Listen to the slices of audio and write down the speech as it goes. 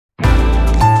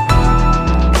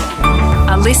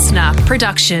listener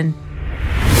production.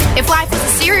 If life was a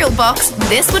cereal box,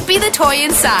 this would be the toy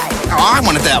inside. Oh, I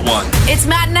wanted that one. It's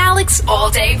Matt and Alex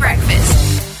all-day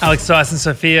breakfast. Alex, Dyson,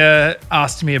 Sophia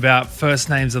asked me about first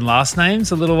names and last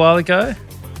names a little while ago.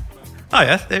 Oh,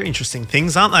 yeah, they're interesting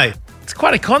things, aren't they? It's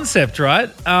quite a concept, right?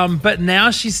 But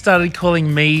now she started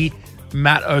calling me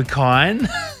Matt O'Kine,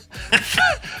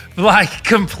 like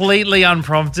completely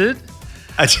unprompted.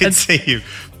 I did see you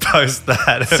post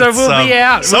that. So we'll be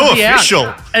out. So we'll be official.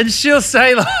 Out. And she'll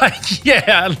say like,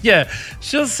 yeah.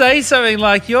 She'll say something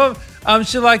like, she'll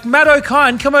like, Matt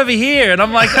O'Kine, come over here. And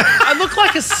I'm like, I look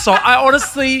like I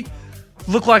honestly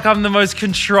look like I'm the most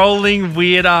controlling,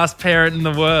 weird-ass parent in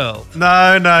the world.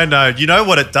 No. You know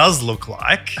what it does look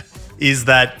like is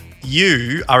that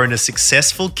you are in a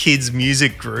successful kids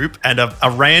music group and a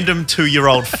random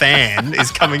 2-year-old fan is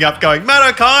coming up going,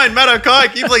 Matt O'Kine,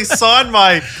 can you please sign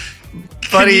my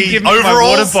bloody give me my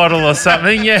overalls? water bottle or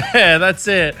something? Yeah, that's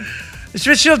it.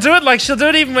 She'll do it she'll do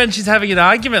it even when she's having an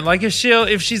argument. Like if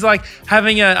she's like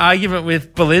having an argument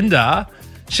with Belinda,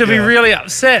 she'll be really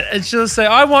upset and she'll say,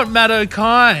 I want Matt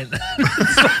O'Kine.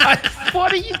 It's like,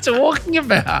 what are you talking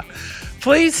about?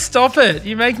 Please stop it.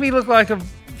 You make me look like a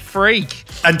freak.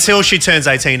 Until she turns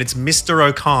 18, it's Mr.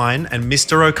 O'Kine and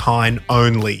Mr. O'Kine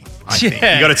only, I think. You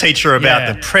got to teach her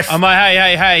about the preference. I'm like,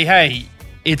 hey.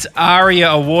 It's ARIA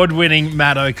award-winning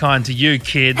Matt O'Kine to you,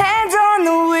 kid. Hands on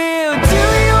the wheel, do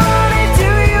you want it, do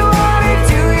you want it,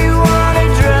 do you want to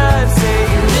drive? Say,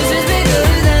 this is bigger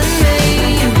than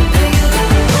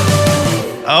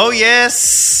me. Oh,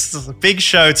 yes. Big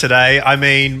show today. I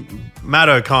mean, Matt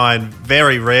O'Kine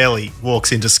very rarely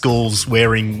walks into schools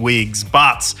wearing wigs,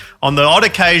 but on the odd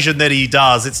occasion that he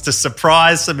does, it's to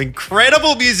surprise some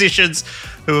incredible musicians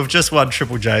who have just won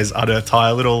Triple J's Unearthed High,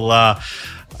 a little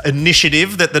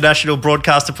initiative that the national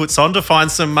broadcaster puts on to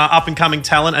find some up-and-coming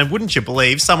talent. And wouldn't you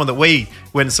believe, someone that we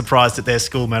went and surprised at their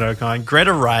school, Matt O'Kine,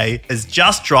 Greta Ray, has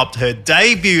just dropped her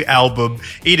debut album.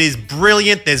 It is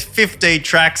brilliant. There's 15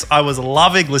 tracks. I was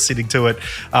loving listening to it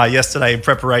yesterday in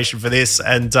preparation for this.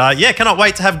 And cannot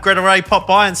wait to have Greta Ray pop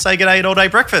by and say g'day at All Day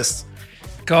Breakfast.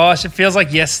 Gosh, it feels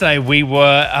like yesterday we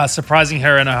were surprising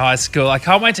her in her high school. I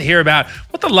can't wait to hear about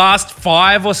what the last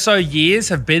 5 or so years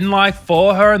have been like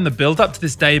for her and the build-up to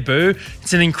this debut.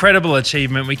 It's an incredible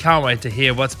achievement. We can't wait to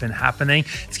hear what's been happening.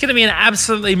 It's going to be an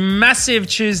absolutely massive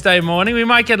Tuesday morning. We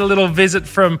might get a little visit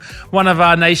from one of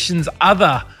our nation's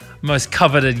other most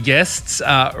coveted guests,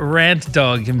 Rant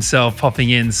Dog himself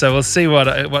popping in. So we'll see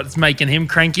what's making him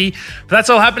cranky. But that's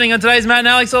all happening on today's Matt and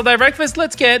Alex All Day Breakfast.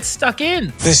 Let's get stuck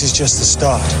in. This is just the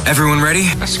start. Everyone ready?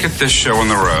 Let's get this show on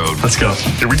the road. Let's go.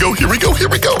 Here we go.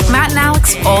 Matt and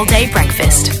Alex all-day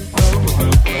breakfast.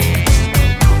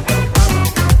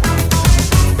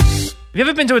 Have you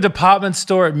ever been to a department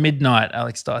store at midnight,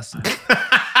 Alex Dyson? Did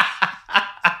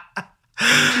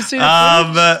you see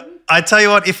that? I tell you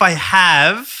what, if I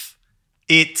have,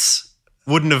 it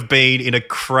wouldn't have been in a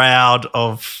crowd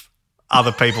of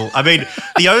other people. I mean,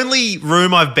 the only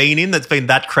room I've been in that's been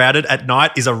that crowded at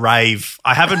night is a rave.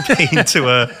 I haven't been to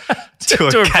a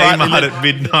Kmart at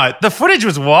midnight. The footage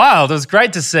was wild. It was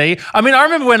great to see. I mean, I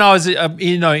remember when I was,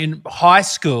 in high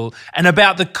school, and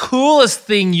about the coolest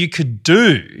thing you could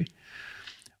do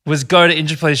was go to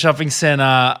Interplay Shopping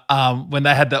Centre when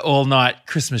they had the all-night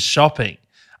Christmas shopping.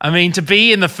 I mean, to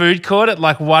be in the food court at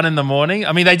like 1 a.m.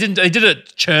 I mean, they did it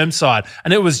at Chermside,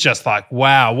 and it was just like,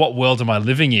 wow, what world am I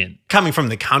living in? Coming from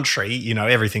the country,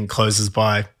 everything closes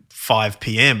by 5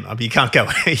 p.m. I mean, you can't go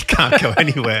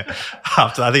anywhere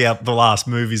after. I think the last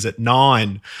movie's at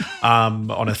 9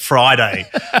 on a Friday.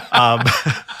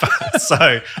 So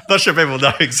I'm not sure people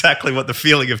know exactly what the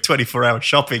feeling of 24-hour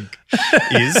shopping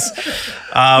is.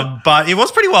 But it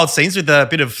was pretty wild scenes with a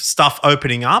bit of stuff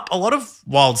opening up. A lot of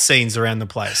wild scenes around the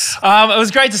place. It was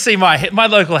great to see my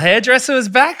local hairdresser was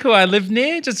back, who I live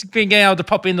near, just being able to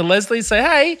pop into Leslie and say,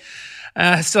 hey.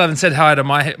 I still haven't said hi to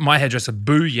my hairdresser,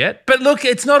 Boo, yet. But look,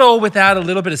 it's not all without a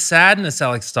little bit of sadness,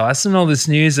 Alex Dyson, all this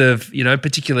news of,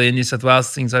 particularly in New South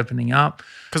Wales, things opening up.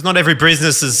 Because not every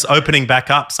business is opening back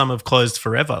up. Some have closed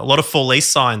forever. A lot of for lease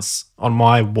signs on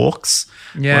my walks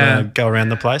when I go around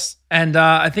the place. And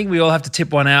I think we all have to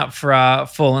tip one out for our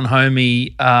fallen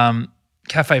homie,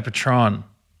 Cafe Patron,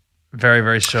 very,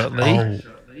 very shortly. Oh,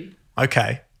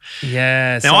 okay.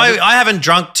 Yeah. Now, I haven't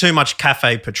drunk too much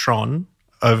Cafe Patron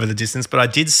over the distance, but I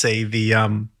did see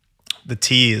the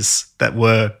tears that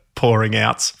were pouring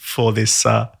out for this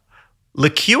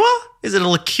liqueur. Is it a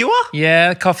liqueur?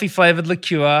 Yeah, coffee-flavoured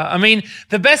liqueur. I mean,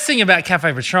 the best thing about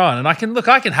Cafe Patron, and I can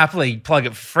happily plug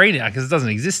it for free now because it doesn't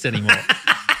exist anymore.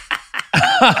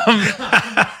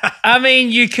 I mean,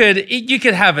 you could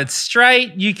have it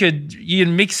straight. You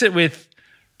can mix it with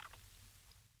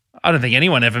I don't think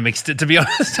anyone ever mixed it, to be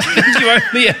honest. I think you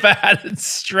only ever had it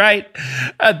straight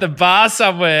at the bar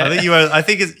somewhere. I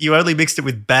think you only mixed it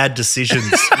with bad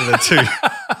decisions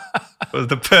with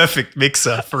the perfect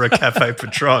mixer for a Cafe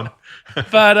Patron.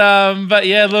 But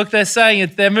yeah, look, they're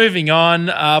saying they're moving on.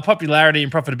 Popularity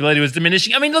and profitability was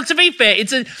diminishing. I mean, look, to be fair,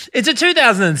 it's a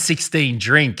 2016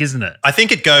 drink, isn't it? I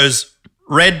think it goes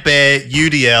Red Bear,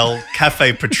 UDL,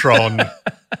 Cafe Patron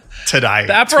today,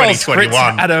 The Aperol 2021.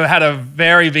 Spritz had a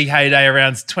very big heyday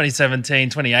around 2017,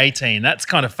 2018. That's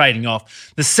kind of fading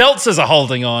off. The seltzers are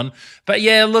holding on. But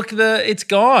yeah, look, it's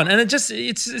gone. And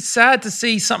it's sad to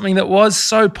see something that was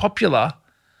so popular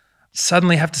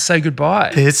suddenly have to say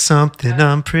goodbye. It's something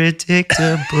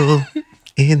unpredictable.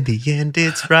 In the end,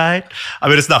 it's right. I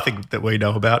mean, it's nothing that we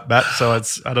know about, Matt, so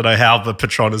I don't know how the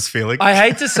Patron is feeling. I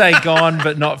hate to say gone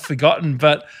but not forgotten,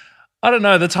 but I don't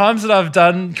know. The times that I've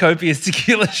done copious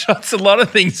tequila shots, a lot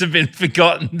of things have been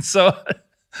forgotten. So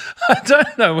I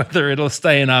don't know whether it'll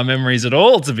stay in our memories at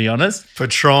all, to be honest.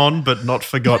 Patron, but not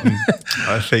forgotten,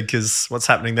 I think is what's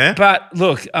happening there. But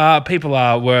look, people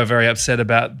were very upset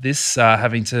about this,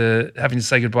 having to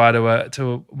say goodbye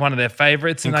to one of their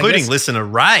favourites, including listener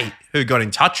Ray, who got in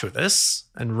touch with us.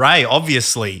 And Ray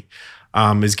obviously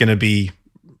is going to be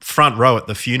front row at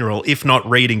the funeral, if not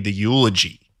reading the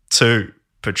eulogy to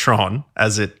Patron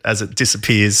as it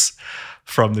disappears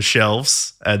from the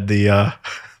shelves and the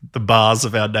bars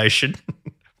of our nation.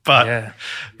 But yeah.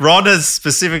 Ron has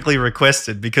specifically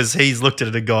requested, because he's looked at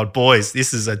it and gone, boys,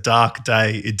 this is a dark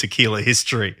day in tequila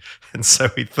history. And so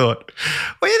he thought,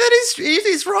 well, yeah,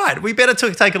 he's right. We better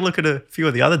take a look at a few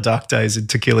of the other dark days in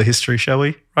tequila history, shall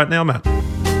we? Right now, Matt.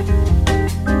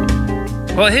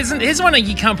 Well, here's one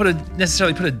you can't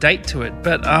necessarily put a date to it,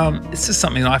 but it's just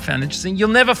something that I found interesting. You'll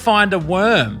never find a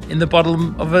worm in the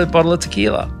bottle of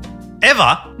tequila.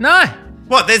 Ever? No.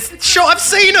 What? Sure, I've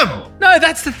seen them. No,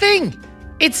 that's the thing.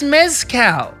 It's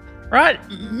mezcal, right?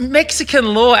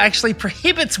 Mexican law actually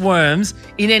prohibits worms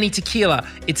in any tequila.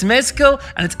 It's mezcal,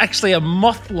 and it's actually a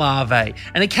moth larvae,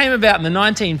 and it came about in the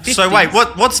 1950s. So wait,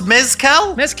 what's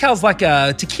mezcal? Mezcal's like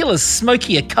a tequila's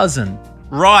smokier cousin.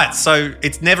 Right, so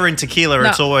it's never in tequila,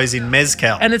 it's always in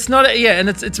mezcal. And it's not, and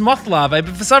it's moth larvae,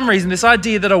 but for some reason this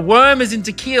idea that a worm is in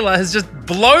tequila has just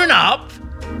blown up,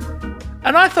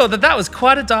 and I thought that was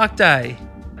quite a dark day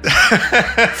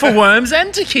for worms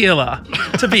and tequila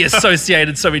to be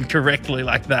associated so incorrectly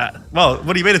like that. Well,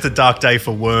 what do you mean it's a dark day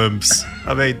for worms?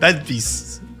 I mean,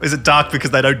 is it dark because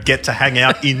they don't get to hang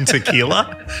out in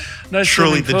tequila? No,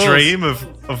 truly the dream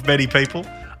of many people.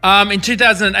 In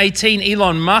 2018,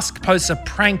 Elon Musk posts a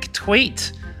prank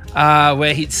tweet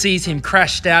where he sees him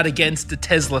crashed out against a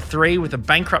Tesla 3 with a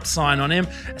bankrupt sign on him,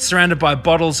 surrounded by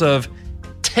bottles of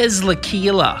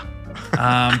Tesla-quila.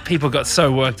 People got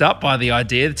so worked up by the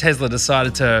idea that Tesla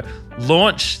decided to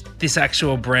launch this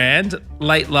actual brand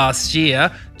late last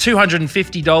year,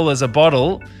 $250 a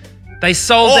bottle. They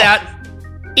sold out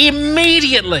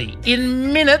immediately,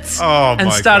 in minutes,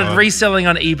 and started reselling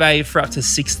on eBay for up to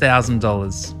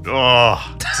 $6,000.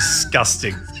 Oh,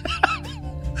 disgusting.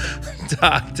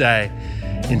 Dark day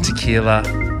in tequila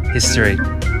history.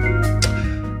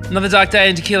 Another dark day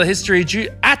in tequila history.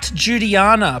 At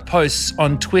Judiana posts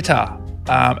on Twitter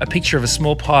a picture of a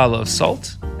small pile of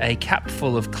salt, a cap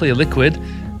full of clear liquid,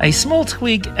 a small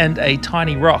twig, and a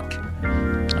tiny rock.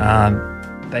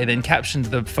 They then captioned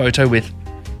the photo with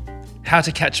 "How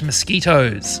to catch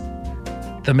mosquitoes."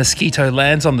 The mosquito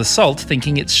lands on the salt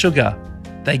thinking it's sugar.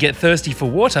 They get thirsty for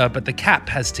water, but the cap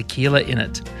has tequila in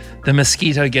it. The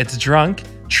mosquito gets drunk,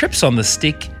 trips on the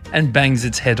stick, and bangs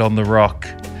its head on the rock.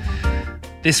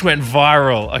 This went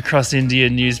viral across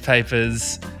Indian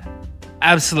newspapers,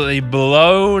 absolutely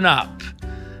blown up.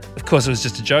 Of course, it was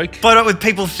just a joke. Blown up with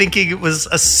people thinking it was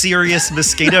a serious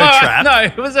mosquito trap. No,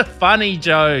 it was a funny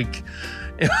joke.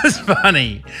 It was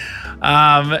funny.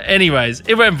 Anyways,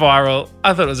 it went viral.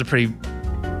 I thought it was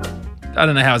I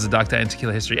don't know how it was a dark day in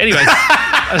tequila history. Anyways,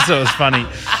 I just thought it was funny.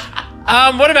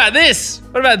 What about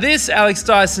this? Alex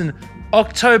Dyson?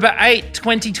 October 8,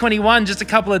 2021, just a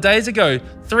couple of days ago,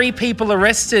 3 people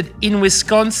arrested in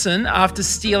Wisconsin after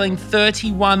stealing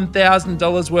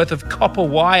 $31,000 worth of copper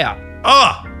wire.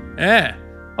 Oh! Yeah.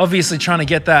 Obviously trying to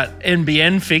get that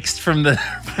NBN fixed from the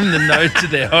node to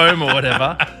their home or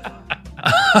whatever.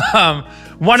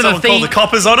 Someone called the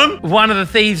coppers on him? One of the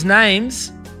thieves'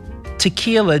 names,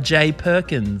 Tequila J.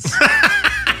 Perkins.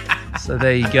 So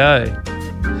there you go.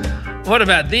 What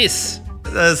about this?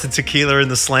 There's the tequila in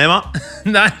the slammer.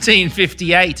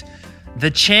 1958,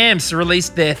 the Champs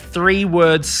released their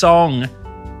 3-word song,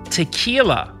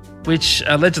 Tequila, which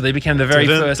allegedly became the very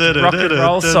first rock and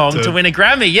roll song to win a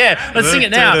Grammy. Yeah, let's sing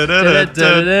it now.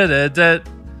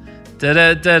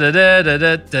 Okay,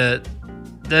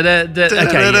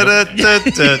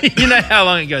 you know how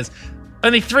long it goes.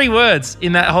 Only 3 words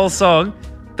in that whole song.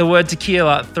 The word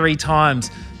tequila 3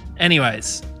 times.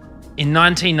 Anyways, in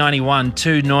 1991,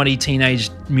 2 naughty Teenage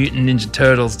Mutant Ninja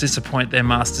Turtles disappoint their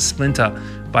master Splinter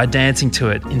by dancing to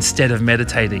it instead of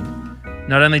meditating.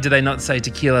 Not only do they not say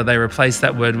tequila, they replace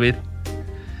that word with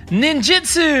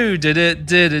ninjutsu.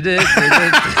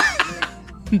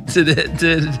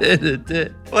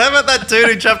 Well, how about that dude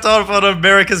who jumped on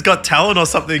America's Got Talent or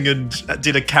something and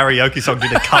did a karaoke song,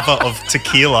 did a cover of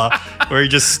Tequila, where he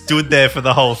just stood there for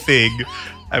the whole thing.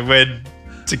 And when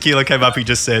Tequila came up, he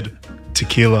just said,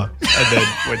 tequila, and then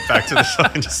went back to the song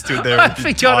and just stood there the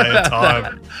entire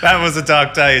time. That was a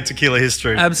dark day in tequila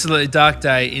history. Absolutely dark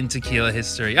day in tequila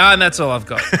history. And that's all I've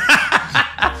got.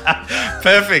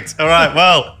 Perfect. All right.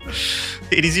 Well,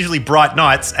 it is usually bright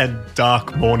nights and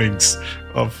dark mornings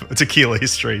of tequila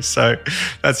history. So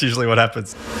that's usually what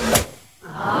happens.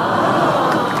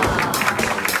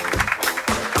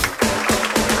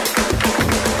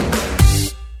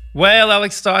 Well,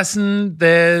 Alex Dyson,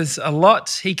 there's a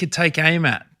lot he could take aim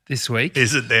at this week.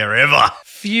 Isn't there ever?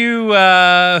 Few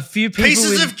people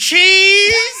Pieces of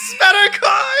cheese, Matt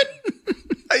O'Kine.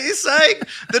 Are you saying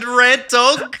that Red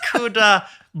Dog could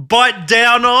bite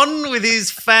down on with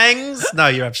his fangs? No,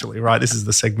 you're absolutely right. This is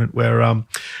the segment where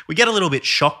we get a little bit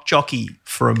shock jockey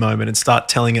for a moment and start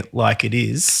telling it like it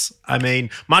is. I mean,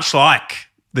 much like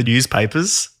the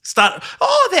newspapers start,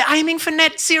 they're aiming for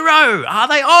net zero, are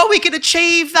they? We can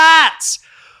achieve that.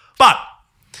 But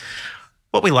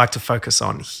what we like to focus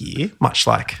on here, much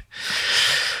like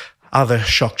other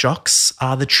shock jocks,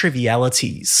 are the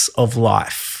trivialities of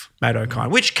life, Matt O'Kine,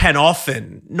 which can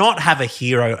often not have a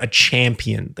hero, a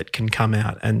champion that can come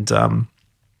out and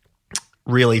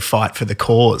really fight for the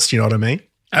cause. Do you know what I mean?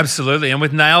 Absolutely. And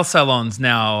with nail salons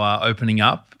now opening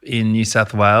up in New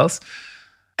South Wales,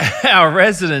 our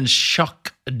resident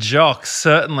shock jock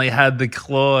certainly had the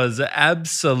claws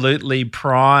absolutely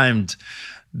primed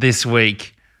this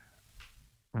week,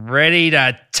 ready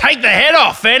to take the head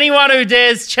off anyone who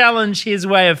dares challenge his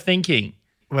way of thinking.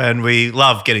 And we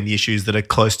love getting the issues that are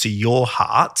close to your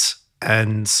heart.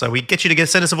 And so we get you to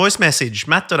send us a voice message,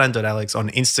 matt.and.alex on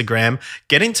Instagram.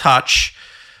 Get in touch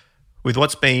with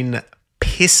what's been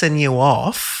pissing you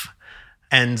off.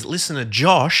 And listener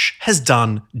Josh has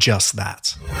done just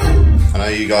that. I know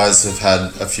you guys have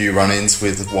had a few run-ins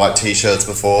with white t-shirts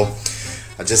before.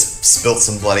 I just spilt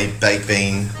some bloody baked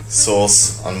bean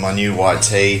sauce on my new white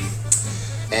tee.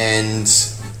 And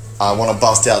I want to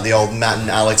bust out the old Matt and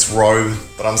Alex robe,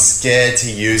 but I'm scared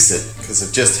to use it because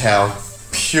of just how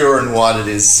pure and white it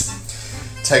is.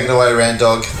 Take it away,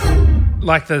 Randog.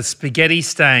 Like the spaghetti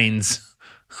stains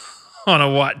on a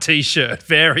white t-shirt,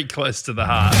 very close to the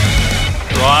heart.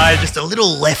 Right, just a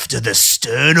little left of the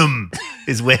sternum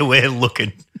is where we're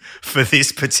looking for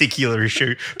this particular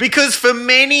issue. Because for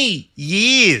many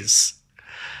years,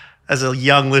 as a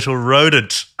young little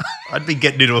rodent, I'd be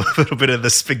getting into a little bit of the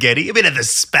spaghetti, a bit of the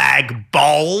spag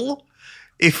bowl,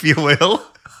 if you will.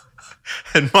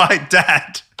 And my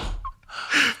dad,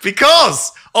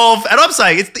 because of, and I'm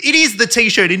saying it is the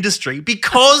t-shirt industry,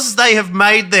 because they have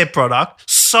made their product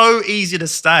so easy to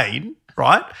stain,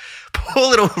 right? Poor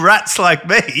little rats like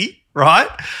me, right?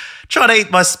 Trying to eat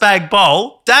my spag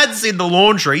bowl. Dad's in the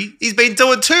laundry. He's been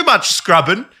doing too much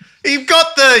scrubbing. He's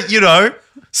got the,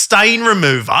 stain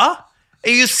remover.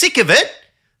 He was sick of it.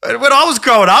 When I was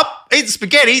growing up, eating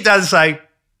spaghetti, Dad'd say,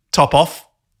 top off,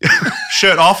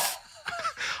 shirt off.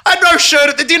 I had no shirt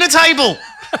at the dinner table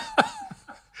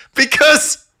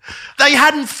because they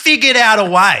hadn't figured out a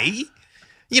way,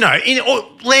 in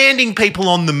landing people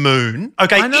on the moon,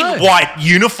 okay, in white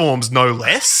uniforms, no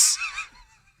less.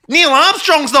 Neil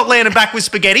Armstrong's not landing back with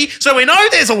spaghetti, so we know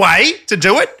there's a way to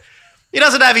do it. He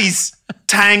doesn't have his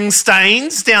tang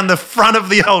stains down the front of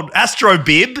the old Astro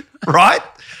bib, right?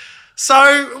 So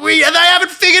they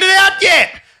haven't figured it out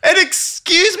yet. And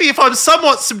excuse me if I'm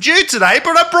somewhat subdued today,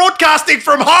 but I'm broadcasting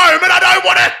from home and I don't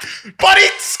want to bloody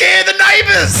scare the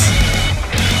neighbours.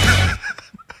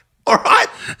 All right?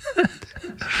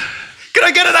 Can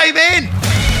I get an amen?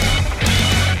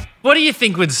 What do you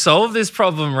think would solve this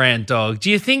problem, Rant Dog?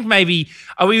 Do you think maybe,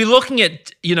 are we looking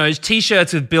at,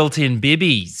 t-shirts with built-in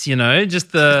bibbies,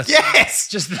 just the... Yes.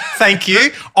 Thank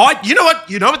you. You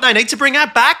know what they need to bring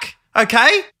that back,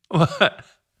 okay? What?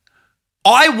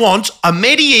 I want a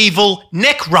medieval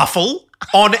neck ruffle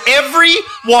on every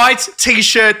white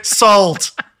t-shirt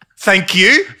sold. Thank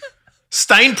you.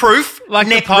 Stain-proof like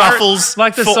neck pirate, ruffles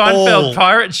like the for Seinfeld all.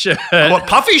 pirate shirt. I want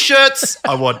puffy shirts.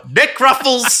 I want neck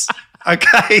ruffles.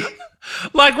 Okay.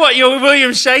 Like what? You're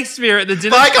William Shakespeare at the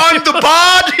dinner. Like I'm the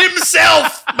bard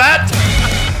himself, Matt.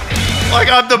 Like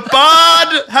I'm the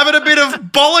bard having a bit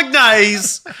of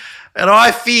bolognese. And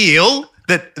I feel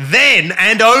that then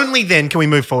and only then can we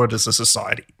move forward as a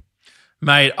society.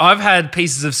 Mate, I've had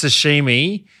pieces of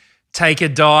sashimi take a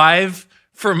dive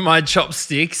from my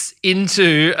chopsticks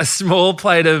into a small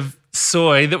plate of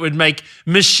soy that would make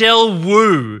Michelle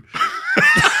Wu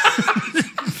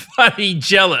bloody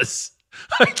jealous.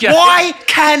 Okay. Why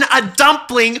can a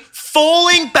dumpling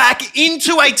falling back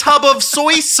into a tub of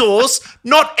soy sauce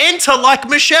not enter like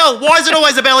Michelle? Why is it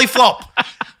always a belly flop?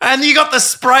 And you got the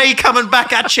spray coming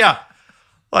back at you.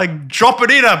 Like dropping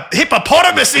in a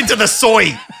hippopotamus into the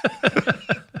soy.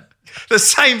 The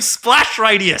same splash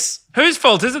radius. Whose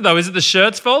fault is it though? Is it the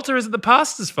shirt's fault or is it the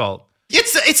pastor's fault?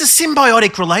 It's a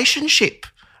symbiotic relationship.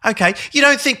 Okay, you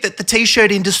don't think that the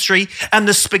t-shirt industry and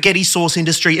the spaghetti sauce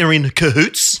industry are in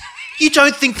cahoots? You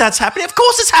don't think that's happening? Of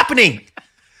course it's happening.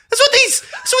 That's what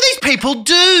these people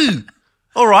do.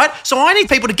 All right, so I need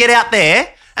people to get out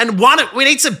there and we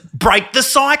need to break the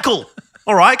cycle.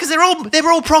 All right, because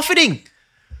they're all profiting.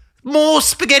 More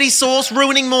spaghetti sauce,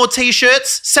 ruining more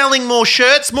t-shirts, selling more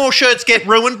shirts get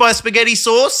ruined by spaghetti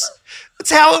sauce. That's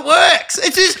how it works.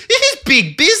 It is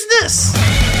big business.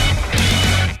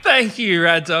 Thank you,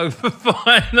 Rat Dog, for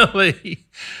finally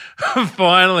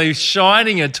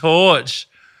shining a torch.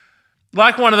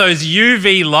 Like one of those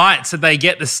UV lights that they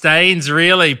get the stains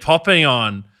really popping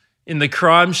on in the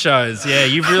crime shows. Yeah,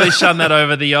 you've really shone that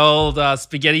over the old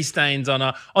spaghetti stains on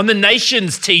the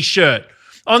Nation's t-shirt.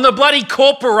 On the bloody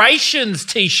corporation's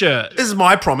t-shirt. This is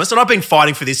my promise, and I've been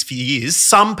fighting for this for years.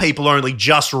 Some people are only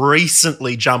just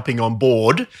recently jumping on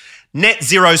board. Net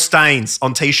zero stains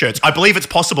on t-shirts. I believe it's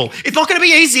possible. It's not going to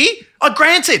be easy.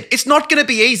 Granted, it's not going to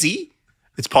be easy.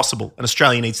 It's possible, and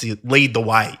Australia needs to lead the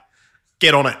way.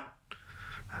 Get on it.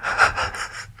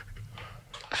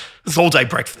 It's all day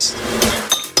breakfast.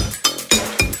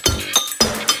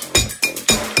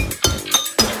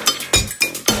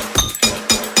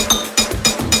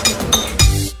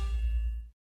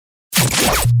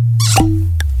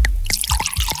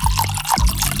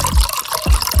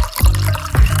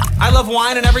 I love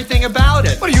wine and everything about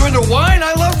it. What, are you into wine?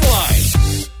 I love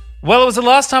wine. Well, it was the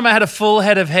last time I had a full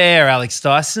head of hair, Alex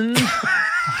Dyson.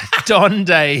 I donned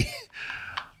a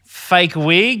fake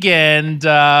wig and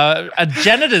a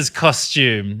janitor's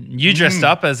costume. You dressed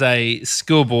up as a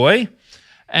schoolboy,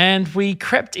 and we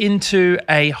crept into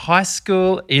a high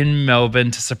school in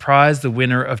Melbourne to surprise the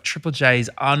winner of Triple J's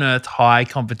Unearthed High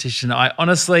competition. I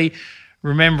honestly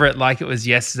remember it like it was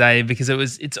yesterday because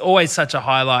it's always such a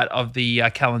highlight of the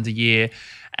calendar year,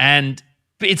 and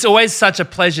it's always such a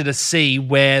pleasure to see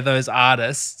where those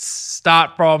artists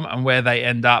start from and where they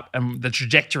end up and the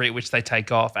trajectory at which they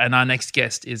take off. And our next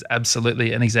guest is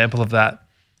absolutely an example of that.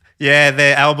 Yeah,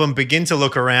 their album Begin to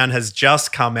Look Around has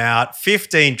just come out.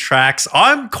 15 tracks.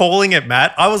 I'm calling it,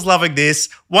 Matt. I was loving this.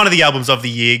 One of the albums of the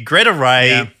year. Greta Ray,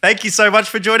 Yeah. Thank you so much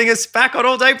for joining us back on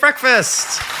All Day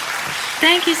Breakfast.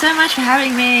 Thank you so much for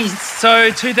having me. So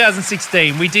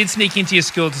 2016, we did sneak into your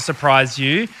school to surprise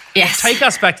you. Yes. Take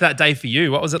us back to that day for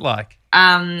you. What was it like?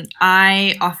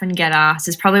 I often get asked,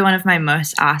 it's probably one of my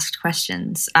most asked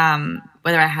questions,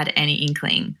 whether I had any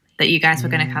inkling that you guys were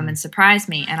going to come and surprise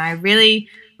me. And I really,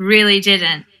 really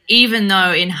didn't, even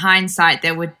though in hindsight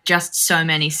there were just so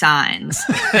many signs.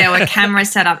 There were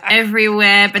cameras set up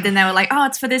everywhere, but then they were like, oh,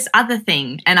 it's for this other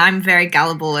thing. And I'm very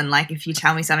gullible and like, if you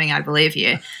tell me something, I believe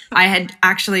you.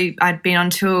 I'd been on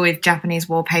tour with Japanese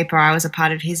Wallpaper. I was a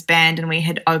part of his band and we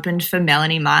had opened for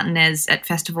Melanie Martinez at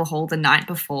Festival Hall the night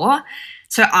before.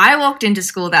 So I walked into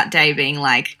school that day being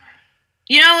like,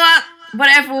 you know what?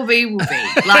 Whatever will be, will be.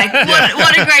 Like,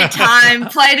 what a great time.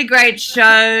 Played a great show.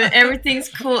 Everything's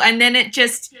cool. And then it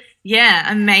just,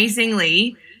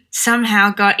 amazingly somehow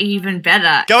got even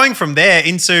better. Going from there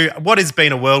into what has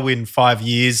been a whirlwind 5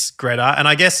 years, Greta, and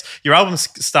I guess your album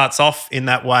starts off in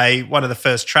that way. One of the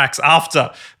first tracks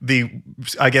after the,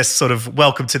 I guess, sort of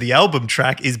welcome to the album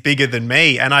track is Bigger Than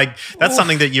Me. And that's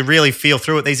something that you really feel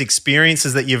through it, these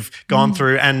experiences that you've gone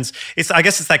through. And I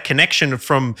guess it's that connection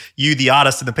from you, the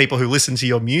artist, and the people who listen to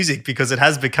your music, because it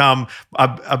has become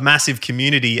a massive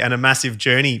community and a massive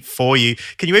journey for you.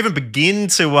 Can you even begin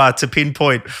to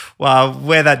pinpoint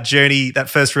where that journey, that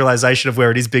first realization of where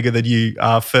it is bigger than you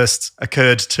first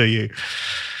occurred to you?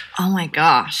 Oh my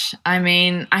gosh. I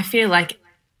mean, I feel like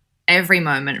every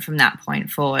moment from that point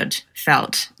forward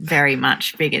felt very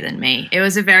much bigger than me. It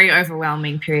was a very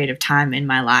overwhelming period of time in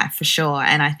my life for sure.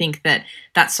 And I think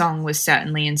that song was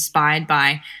certainly inspired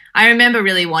by, I remember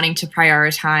really wanting to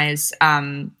prioritize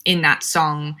in that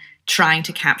song trying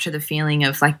to capture the feeling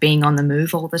of like being on the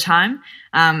move all the time.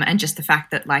 And just the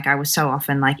fact that like I was so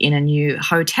often like in a new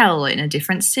hotel, in a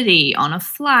different city, on a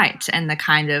flight, and the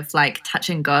kind of like touch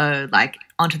and go, like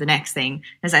onto the next thing,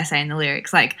 as I say in the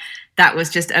lyrics, like that was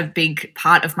just a big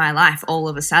part of my life all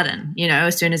of a sudden. You know,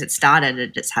 as soon as it started,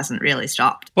 it just hasn't really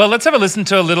stopped. Well, let's have a listen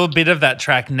to a little bit of that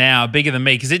track now, Bigger Than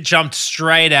Me, because it jumped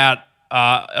straight out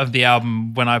of the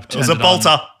album when I turned It was a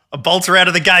bolter out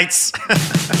of the gates.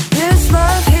 This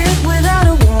love hit without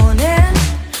a warning,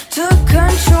 took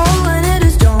control and it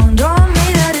has dawned on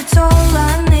me that it's all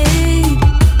I need.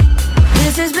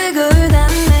 This is bigger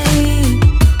than me.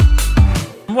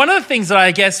 One of the things that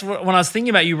I guess when I was thinking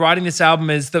about you writing this album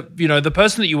is that, you know, the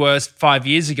person that you were 5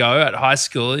 years ago at high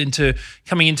school into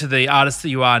coming into the artist that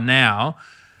you are now,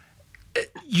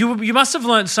 you must have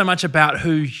learned so much about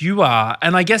who you are,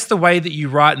 and I guess the way that you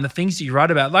write and the things that you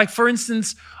write about. Like, for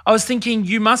instance, I was thinking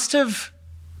you must have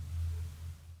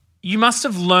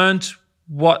learned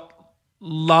what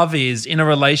love is in a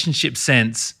relationship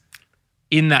sense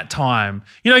in that time.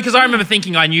 You know, because I remember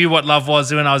thinking I knew what love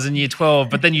was when I was in year 12,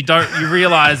 but then you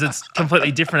realize it's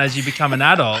completely different as you become an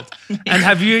adult. And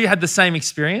have you had the same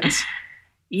experience?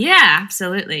 Yeah,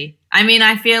 absolutely. I mean,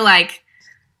 I feel like,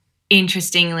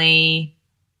 interestingly,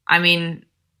 I mean,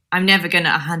 I'm never going to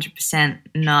 100%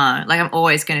 know. Like, I'm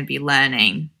always going to be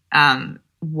learning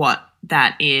what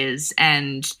that is.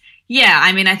 And yeah,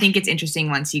 I mean, I think it's interesting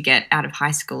once you get out of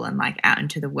high school and like out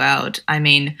into the world. I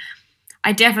mean,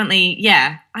 I definitely,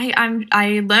 yeah,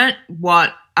 I learnt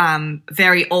what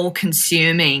very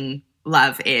all-consuming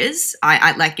love is.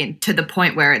 I like to the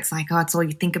point where it's like, oh, it's all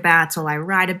you think about, it's all I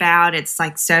write about. It's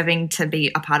like serving to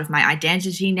be a part of my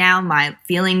identity now, my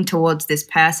feeling towards this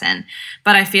person.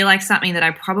 But I feel like something that I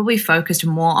probably focused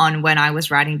more on when I was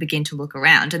writing Begin to Look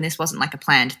Around, and this wasn't like a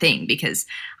planned thing because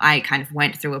I kind of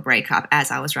went through a breakup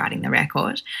as I was writing the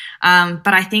record.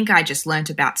 But I think I just learnt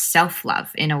about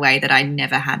self-love in a way that I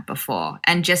never had before,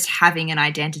 and just having an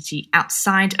identity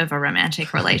outside of a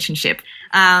romantic relationship.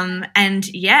 And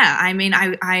yeah, I mean,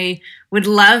 I would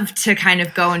love to kind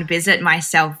of go and visit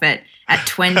myself at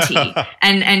 20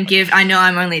 and give, I know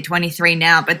I'm only 23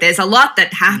 now, but there's a lot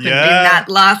that happened in that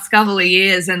last couple of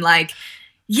years. And like,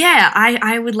 yeah,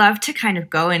 I would love to kind of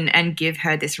go and give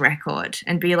her this record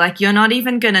and be like, you're not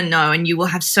even going to know. And you will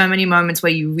have so many moments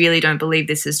where you really don't believe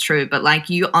this is true, but like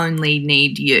you only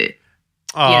need you.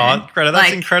 Oh, you know? Greta,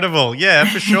 that's incredible. Yeah,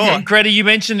 for sure. Greta, you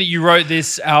mentioned that you wrote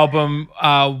this album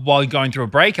while going through a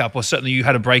breakup, or certainly you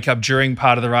had a breakup during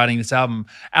part of the writing of this album.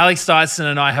 Alex Dyson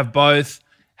and I have both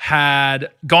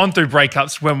had gone through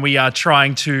breakups when we are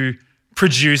trying to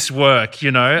produce work,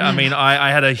 you know. I mean, I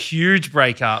had a huge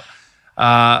breakup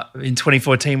in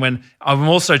 2014 when I'm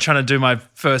also trying to do my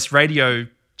first radio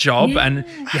job, and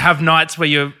you have nights where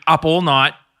you're up all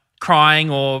night crying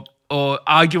or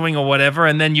arguing or whatever,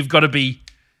 and then you've got to be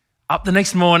up the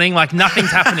next morning like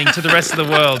nothing's happening to the rest of the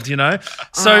world, you know?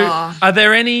 So are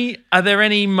there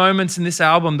any moments in this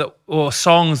album that, or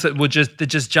songs that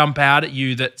just jump out at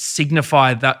you that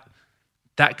signify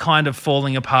that kind of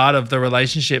falling apart of the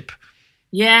relationship?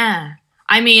 Yeah.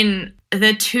 I mean,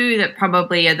 the two that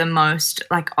probably are the most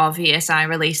like obvious, I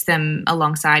released them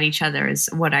alongside each other, is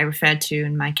what I referred to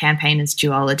in my campaign as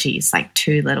duologies, like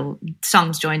two little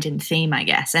songs joined in theme, I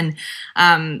guess. And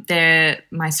they're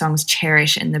my songs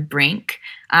Cherish and The Brink.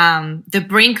 The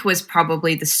Brink was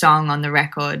probably the song on the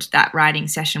record, that writing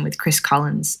session with Chris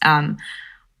Collins.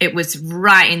 It was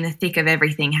right in the thick of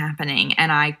everything happening,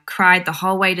 and I cried the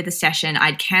whole way to the session.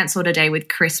 I'd cancelled a day with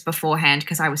Chris beforehand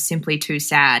because I was simply too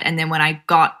sad. And then when I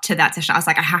got to that session, I was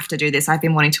like, I have to do this. I've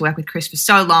been wanting to work with Chris for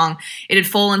so long. It had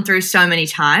fallen through so many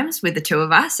times with the two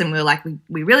of us, and we were like,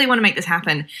 we really want to make this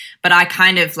happen. But I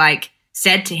kind of like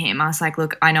said to him, I was like,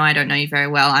 look, I know I don't know you very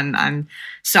well. I'm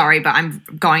sorry, but I'm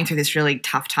going through this really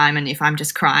tough time, and if I'm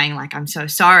just crying, like, I'm so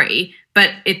sorry.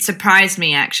 But it surprised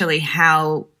me actually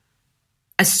how,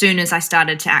 as soon as I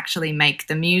started to actually make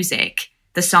the music,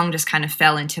 the song just kind of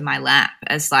fell into my lap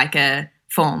as like a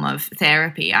form of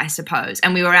therapy, I suppose.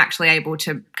 And we were actually able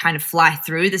to kind of fly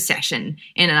through the session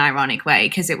in an ironic way,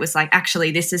 because it was like,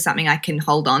 actually, this is something I can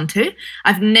hold on to.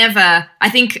 I've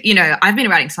been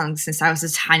writing songs since I was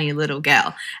a tiny little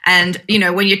girl. And, you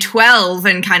know, when you're 12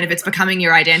 and kind of it's becoming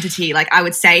your identity, like I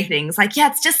would say things like,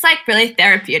 yeah, it's just like really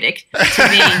therapeutic to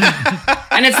me.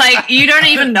 And it's like, you don't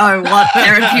even know what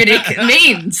therapeutic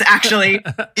means, actually.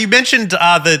 You mentioned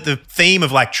the theme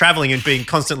of like traveling and being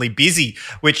constantly busy,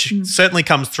 which certainly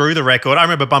definitely comes through the record. I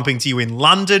remember bumping to you in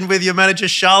London with your manager,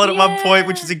 Charlotte, at one point,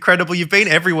 which is incredible. You've been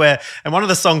everywhere. And one of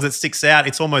the songs that sticks out,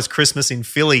 It's Almost Christmas in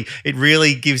Philly. It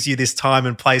really gives you this time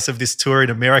and place of this tour in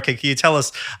America. Can you tell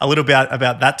us a little bit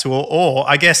about that tour? Or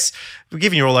I guess,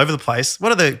 given you're all over the place,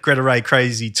 what are the Greta Ray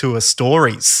crazy tour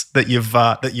stories that you've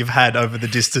had over the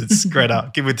distance,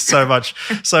 Greta? With so much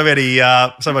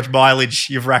mileage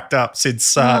you've racked up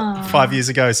since 5 years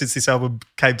ago, since this album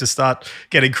came to start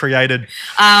getting created.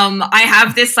 I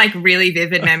have this like really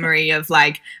vivid memory of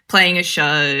like playing a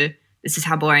show. This is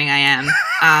how boring I am.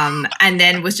 And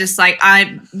then was just like,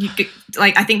 I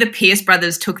think the Pierce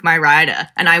brothers took my rider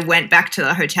and I went back to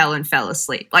the hotel and fell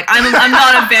asleep. Like I'm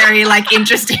not a very like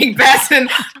interesting person.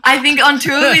 I think on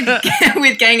tour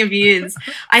with Gang of Youths,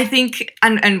 I think,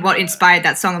 and what inspired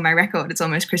that song on my record, It's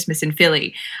Almost Christmas in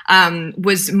Philly,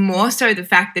 was more so the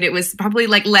fact that it was probably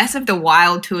like less of the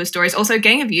wild tour stories. Also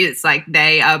Gang of Youths, like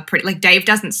they are pretty, like Dave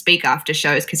doesn't speak after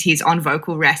shows because he's on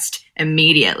vocal rest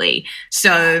immediately.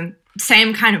 So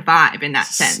same kind of vibe in that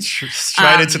sense.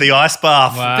 Straight into the ice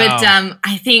bath. Wow. But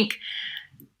I think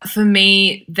for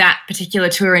me, that particular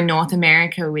tour in North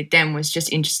America with them was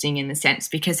just interesting in the sense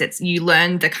because you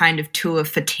learn the kind of tour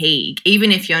fatigue,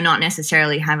 even if you're not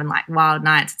necessarily having like wild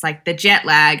nights. It's like the jet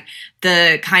lag,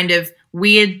 the kind of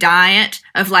weird diet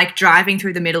of like driving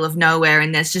through the middle of nowhere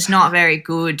and there's just not very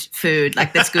good food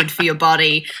like that's good for your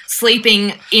body,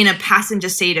 sleeping in a passenger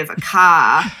seat of a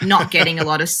car, not getting a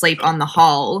lot of sleep on the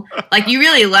whole. Like you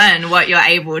really learn what you're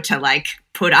able to like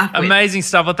put up with. Amazing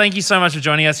stuff. Well, thank you so much for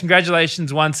joining us.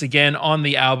 Congratulations once again on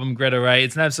the album, Greta Ray.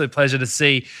 It's an absolute pleasure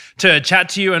to chat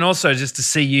to you and also just to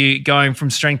see you going from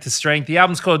strength to strength. The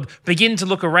album's called Begin to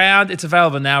Look Around. It's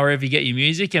available now wherever you get your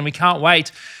music and we can't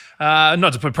wait.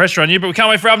 Not to put pressure on you, but we can't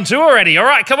wait for album 2 already. All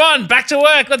right, come on, back to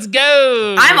work. Let's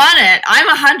go. I'm on it. I'm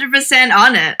 100%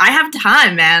 on it. I have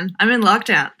time, man. I'm in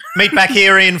lockdown. Meet back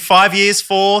here in 5 years,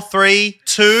 4, 3,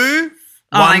 2,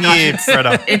 1 year,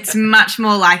 Greta. It's much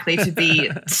more likely to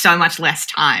be so much less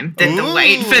time than the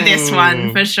wait for this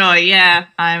one, for sure. Yeah,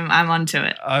 I'm onto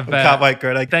it. I bet. Can't wait,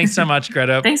 Greta. Thanks so much,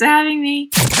 Greta. Thanks for having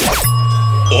me.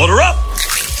 Order up.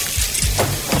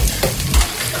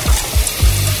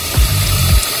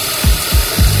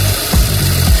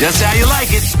 Just how you like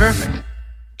it. Perfect.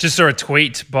 Just saw a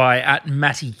tweet by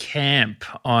 @MattyCamp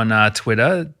on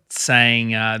Twitter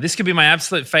saying, this could be my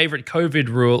absolute favourite COVID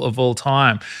rule of all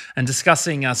time, and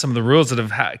discussing some of the rules that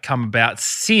have come about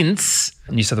since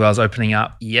New South Wales opening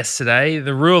up yesterday.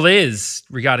 The rule is,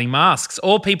 regarding masks,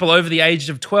 all people over the age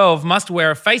of 12 must wear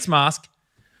a face mask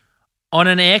on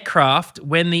an aircraft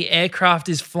when the aircraft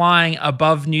is flying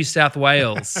above New South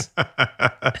Wales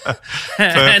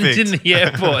and in the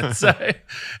airport. So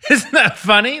isn't that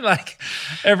funny? Like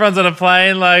everyone's on a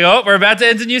plane like, oh, we're about to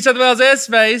enter New South Wales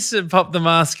airspace, and pop the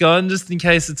mask on just in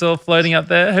case it's all floating up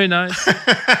there. Who knows?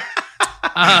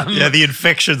 The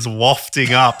infection's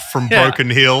wafting up from Broken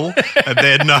Hill, and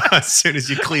then as soon as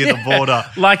you clear the border,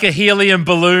 like a helium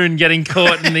balloon getting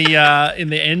caught in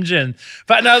the engine.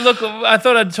 But no, look, I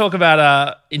thought I'd talk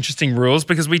about interesting rules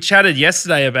because we chatted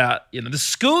yesterday about the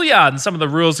schoolyard and some of the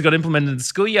rules that got implemented in the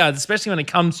schoolyard, especially when it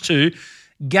comes to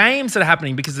games that are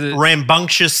happening because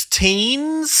rambunctious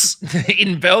teens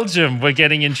in Belgium were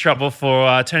getting in trouble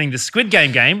for turning the Squid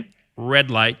game red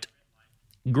light,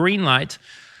 green light.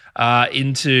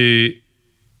 Into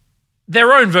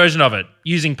their own version of it,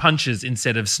 using punches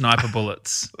instead of sniper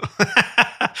bullets.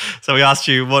 So we asked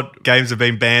you what games have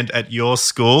been banned at your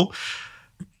school.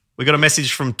 We got a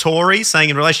message from Tori saying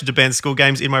in relation to banned school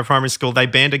games, in my primary school, they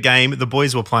banned a game the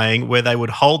boys were playing where they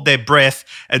would hold their breath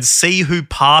and see who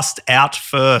passed out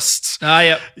first.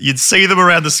 Yep. You'd see them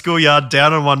around the schoolyard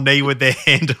down on one knee with their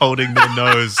hand holding their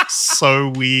nose. So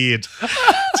weird.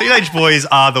 Teenage boys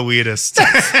are the weirdest.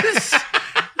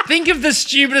 Think of the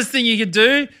stupidest thing you could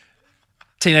do.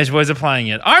 Teenage boys are playing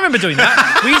it. I remember doing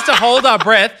that. We used to hold our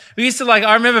breath. We used to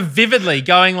I remember vividly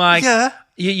going like,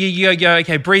 you go,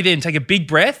 okay, breathe in, take a big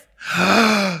breath.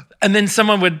 And then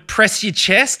someone would press your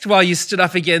chest while you stood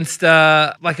up against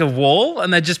like a wall,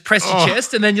 and they'd just press your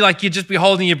chest, and then you'd just be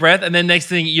holding your breath, and then next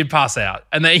thing you'd pass out,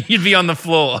 and then you'd be on the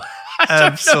floor.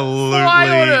 Absolutely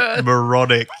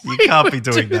moronic. You can't be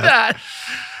doing that.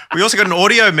 We also got an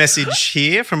audio message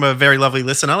here from a very lovely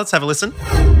listener. Let's have a listen.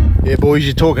 Yeah, boys,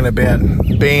 you're talking about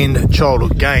banned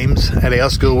childhood games. At our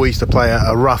school, we used to play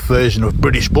a rough version of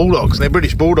British Bulldogs. Now,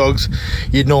 British Bulldogs,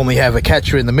 you'd normally have a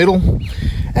catcher in the middle,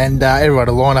 and everyone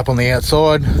would line up on the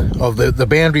outside of the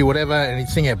boundary, whatever, and he'd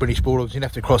sing out British Bulldogs. You'd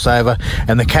have to cross over,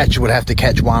 and the catcher would have to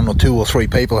catch 1 or 2 or 3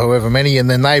 people, however many, and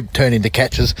then they'd turn into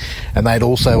catchers, and they'd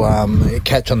also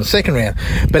catch on the second round.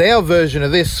 But our version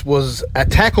of this was a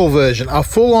tackle version, a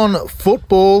full-on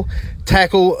football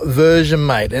tackle version,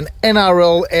 mate, an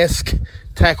NRL-esque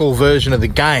tackle version of the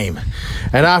game.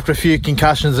 And after a few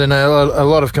concussions and a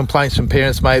lot of complaints from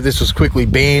parents, mate, this was quickly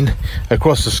banned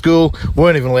across the school.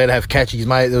 Weren't even allowed to have catchies,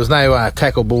 mate. There was no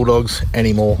tackle Bulldogs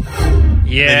anymore.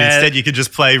 Yeah. And instead you could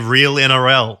just play real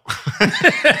NRL.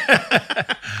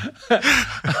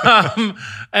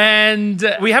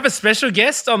 And we have a special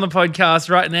guest on the podcast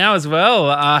right now as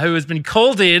well, who has been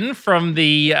called in from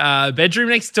the bedroom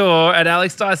next door at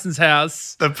Alex Dyson's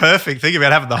house. The perfect thing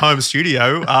about having the home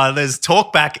studio, there's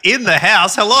talkback in the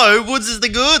house. Hello, Woods is the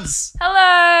goods.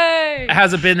 Hello.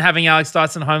 How's it been having Alex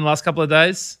Dyson home last couple of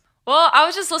days? Well, I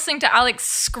was just listening to Alex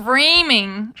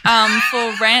screaming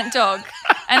for Rant Dog,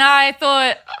 and I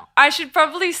thought I should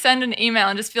probably send an email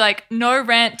and just be like, no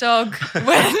Rant Dog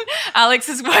when Alex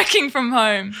is working from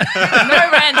home. No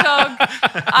Rant Dog.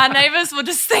 Our neighbours will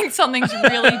just think something's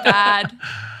really bad.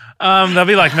 They'll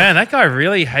be like, man, that guy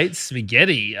really hates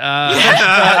spaghetti.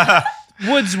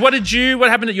 Woods, what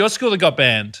happened at your school that got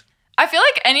banned? I feel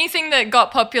like anything that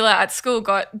got popular at school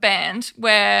got banned,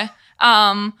 where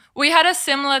we had a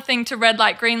similar thing to Red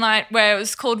Light, Green Light, where it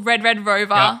was called Red Red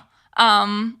Rover,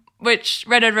 which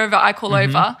Red Red Rover I call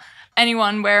over.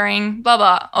 Anyone wearing blah,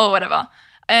 blah, or whatever.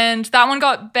 And that one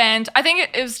got banned. I think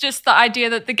it was just the idea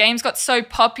that the games got so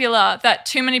popular that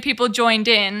too many people joined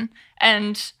in,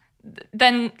 and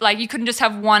then, like, you couldn't just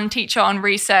have one teacher on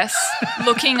recess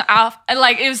looking up. And,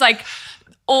 like, it was like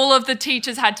all of the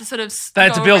teachers had to sort of They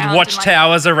had to build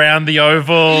watchtowers around the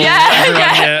oval.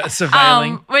 Yeah.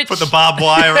 Surveilling. Put the barbed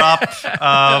wire up.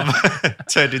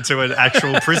 Turned into an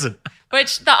actual prison.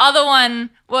 Which the other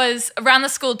one was around the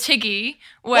school Tiggy.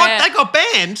 Where, What? They got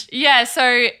banned? Yeah,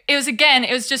 so it was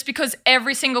just because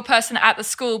every single person at the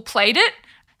school played it.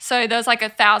 So there was like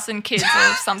 1,000 kids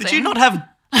or something. Did you not have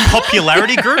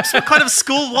popularity groups? What kind of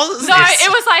school was No, this? it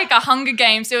was like a Hunger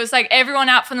Games. It was like everyone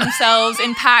out for themselves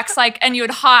in packs, like, and you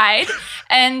would hide.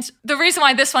 And the reason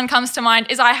why this one comes to mind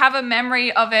is I have a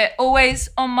memory of it always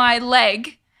on my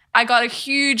leg. I got a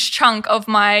huge chunk of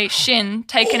my shin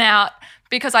taken out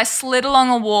because I slid along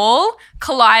a wall,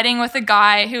 colliding with a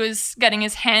guy who was getting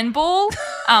his handball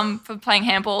for playing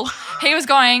handball. He was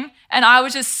going, and I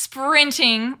was just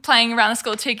sprinting, playing around the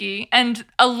school Tiggy. And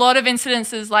a lot of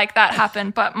incidences like that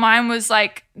happened, but mine was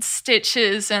like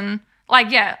stitches and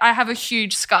like, yeah, I have a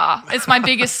huge scar. It's my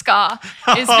biggest scar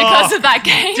is because of that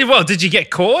game. Did you get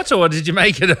caught or did you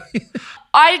make it?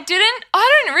 I don't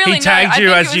really know. He tagged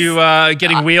you as you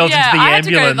getting wheeled into the I ambulance. had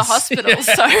to go to the hospital,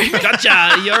 so.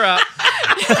 Gotcha, you're up.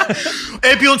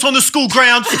 Ambulance on the school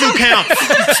grounds still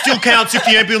counts. Still counts if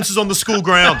the ambulance is on the school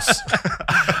grounds.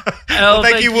 Well,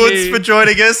 thank you, Woods, for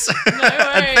joining us. No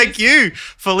And thank you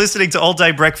for listening to All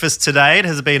Day Breakfast today. It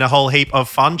has been a whole heap of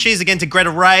fun. Cheers again to Greta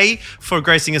Ray for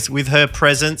gracing us with her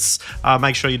presence.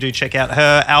 Make sure you do check out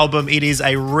her album. It is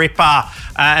a ripper.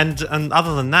 And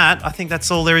other than that, I think that's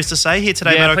all there is to say here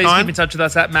today, Matt please O'Kine. keep in touch with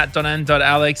us at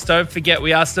matt.and.alex. Don't forget,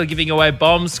 we are still giving away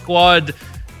Bomb Squad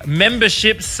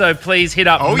memberships, so please hit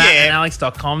up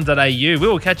mattandalex.com.au. We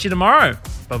will catch you tomorrow.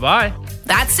 Bye-bye.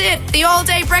 That's it. The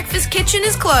all-day breakfast kitchen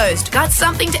is closed. Got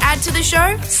something to add to the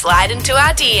show? Slide into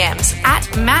our DMs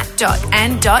at matt.and.alex.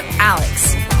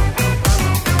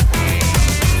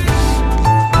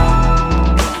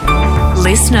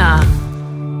 Listener.